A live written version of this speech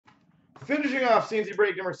Finishing off CNC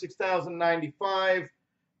break number 6095,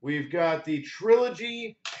 we've got the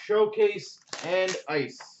Trilogy, Showcase, and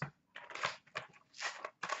Ice.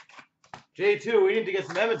 J2, we need to get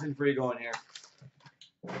some Edmonton free going here.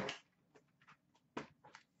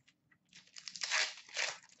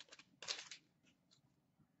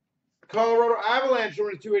 Colorado Avalanche,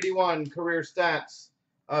 number 281, career stats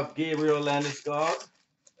of Gabriel Landeskog.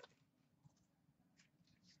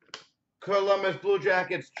 Columbus Blue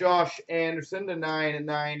Jackets, Josh Anderson, to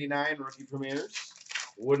 9/99 rookie premieres.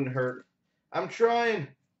 Wouldn't hurt. I'm trying.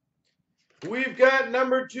 We've got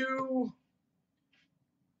number 2,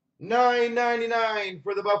 9/99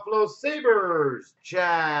 for the Buffalo Sabres,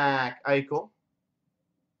 Jack Eichel.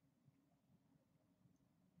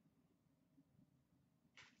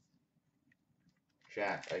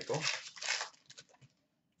 Jack Eichel.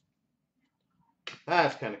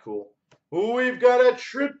 That's kind of cool. We've got a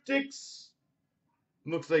Triptychs,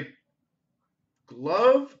 looks like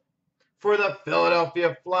glove, for the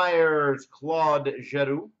Philadelphia Flyers, Claude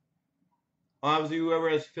Giroux. Obviously, whoever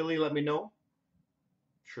has Philly, let me know.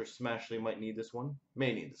 I'm sure Smashley might need this one.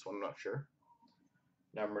 May need this one, I'm not sure.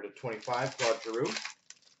 Number to 25, Claude Giroux.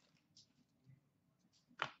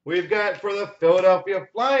 We've got for the Philadelphia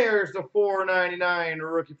Flyers, the 4/99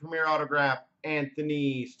 rookie premier autograph,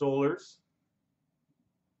 Anthony Stolarz.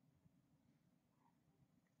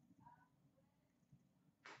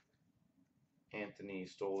 Anthony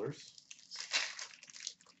Stolarz.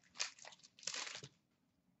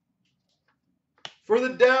 For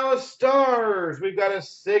the Dallas Stars, we've got a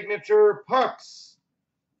signature pucks,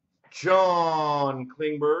 John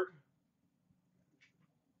Klingberg.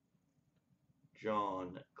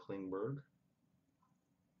 John Klingberg.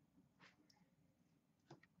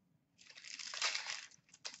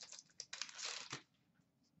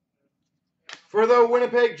 For the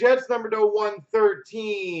Winnipeg Jets, number to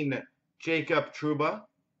 113, Jacob Trouba.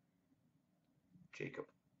 Jacob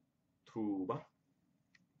Trouba.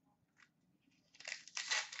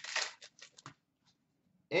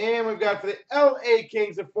 And we've got for the LA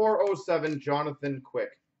Kings a 4/07, Jonathan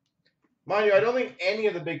Quick. Mind you, I don't think any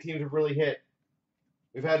of the big teams have really hit.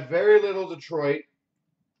 We've had very little Detroit,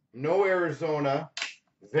 no Arizona,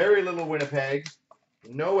 very little Winnipeg,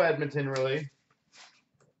 no Edmonton really.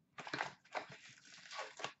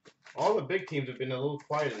 All the big teams have been a little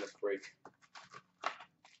quiet in this break.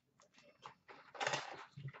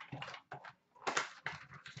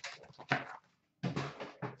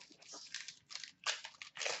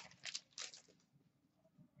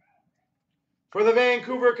 For the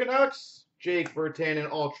Vancouver Canucks, Jake Virtanen,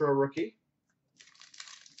 Ultra Rookie.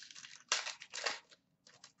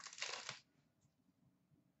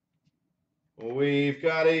 We've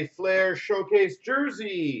got a Flair Showcase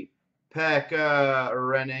jersey, Pekka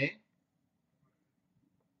Rinne.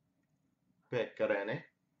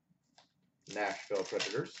 Nashville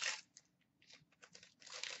Predators.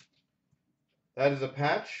 That is a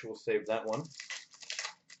patch. We'll save that one.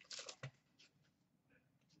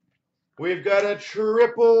 We've got a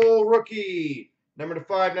triple rookie, number to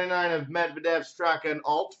 5/99 of Medvedev, Straka, and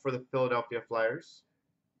Alt for the Philadelphia Flyers.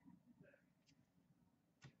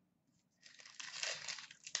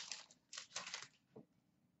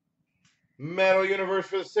 Metal Universe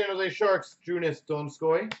for the San Jose Sharks, Joonas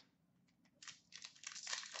Donskoi.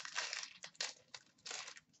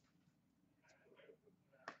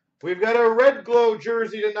 We've got a Red Glow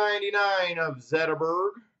jersey to 99 of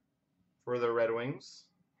Zetterberg for the Red Wings.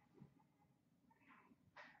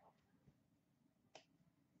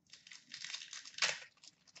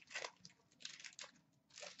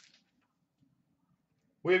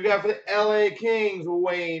 We've got for the LA Kings,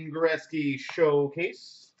 Wayne Gretzky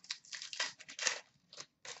Showcase.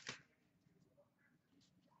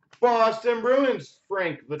 Boston Bruins,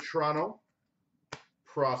 Frank Vatrano.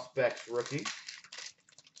 Prospects rookie,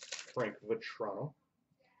 Frank Vatrano.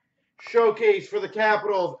 Showcase for the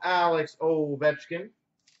Capitals, Alex Ovechkin.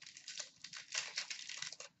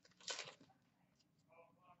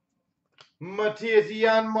 Matthias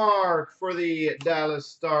Janmark for the Dallas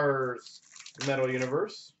Stars, Metal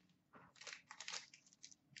Universe.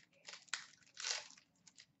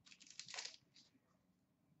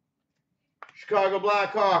 Chicago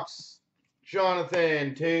Blackhawks,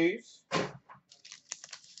 Jonathan Toews.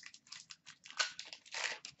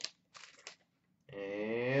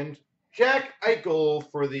 And Jack Eichel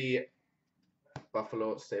for the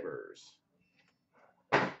Buffalo Sabres.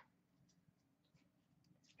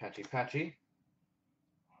 Patchy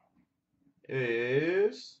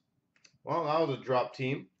is, well, that was a drop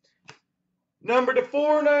team. Number to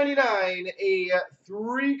 4/99, a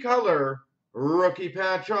 3-color rookie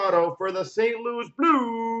patch auto for the St. Louis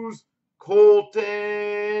Blues,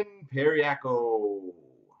 Colton Perriaco.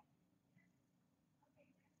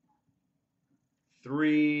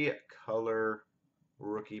 3-color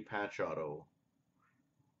rookie patch auto.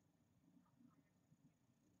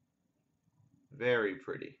 Very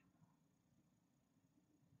pretty.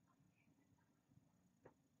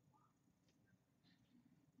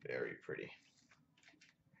 Very pretty.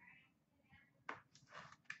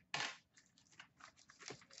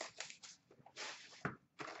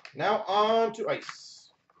 Now on to ice.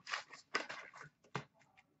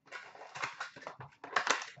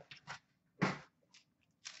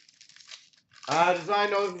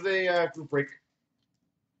 Design, no, this is a group break.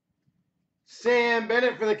 Sam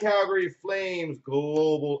Bennett for the Calgary Flames,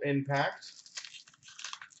 Global Impact.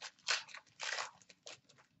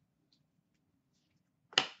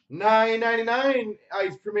 $9.99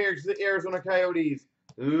 ice premiere to the Arizona Coyotes,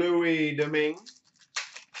 Louis Domingue.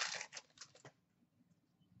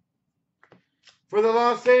 For the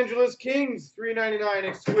Los Angeles Kings, $3.99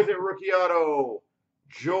 exquisite rookie auto,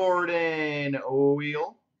 Jordan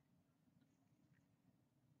Wheel.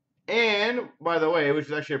 And, by the way, which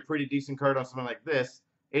is actually a pretty decent card on something like this,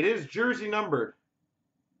 it is jersey numbered.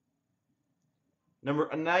 Number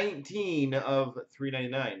 19 of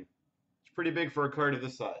 $3.99. It's pretty big for a card of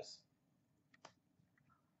this size.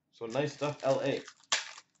 So nice stuff, LA.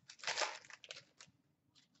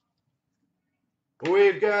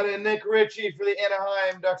 We've got a Nick Ritchie for the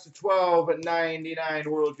Anaheim Ducks at 12.99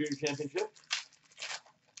 World Junior Championship.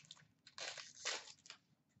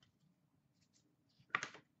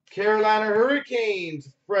 Carolina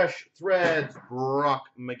Hurricanes, Fresh Threads, Brock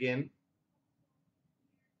McGinn.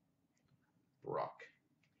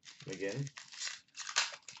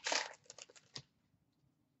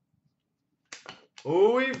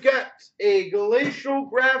 We've got a Glacial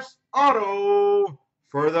Graphs auto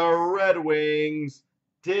for the Red Wings,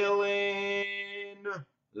 Dylan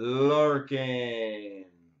Larkin.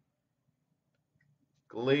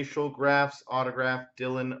 Glacial Graphs autograph,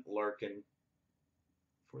 Dylan Larkin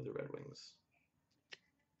for the Red Wings.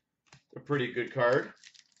 A pretty good card.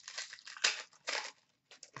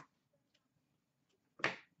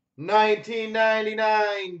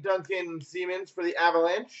 $19.99 Duncan Siemens for the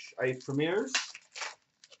Avalanche, ice premieres.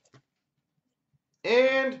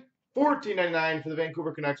 And $14.99 for the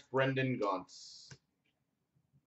Vancouver Canucks, Brendan Gaunce.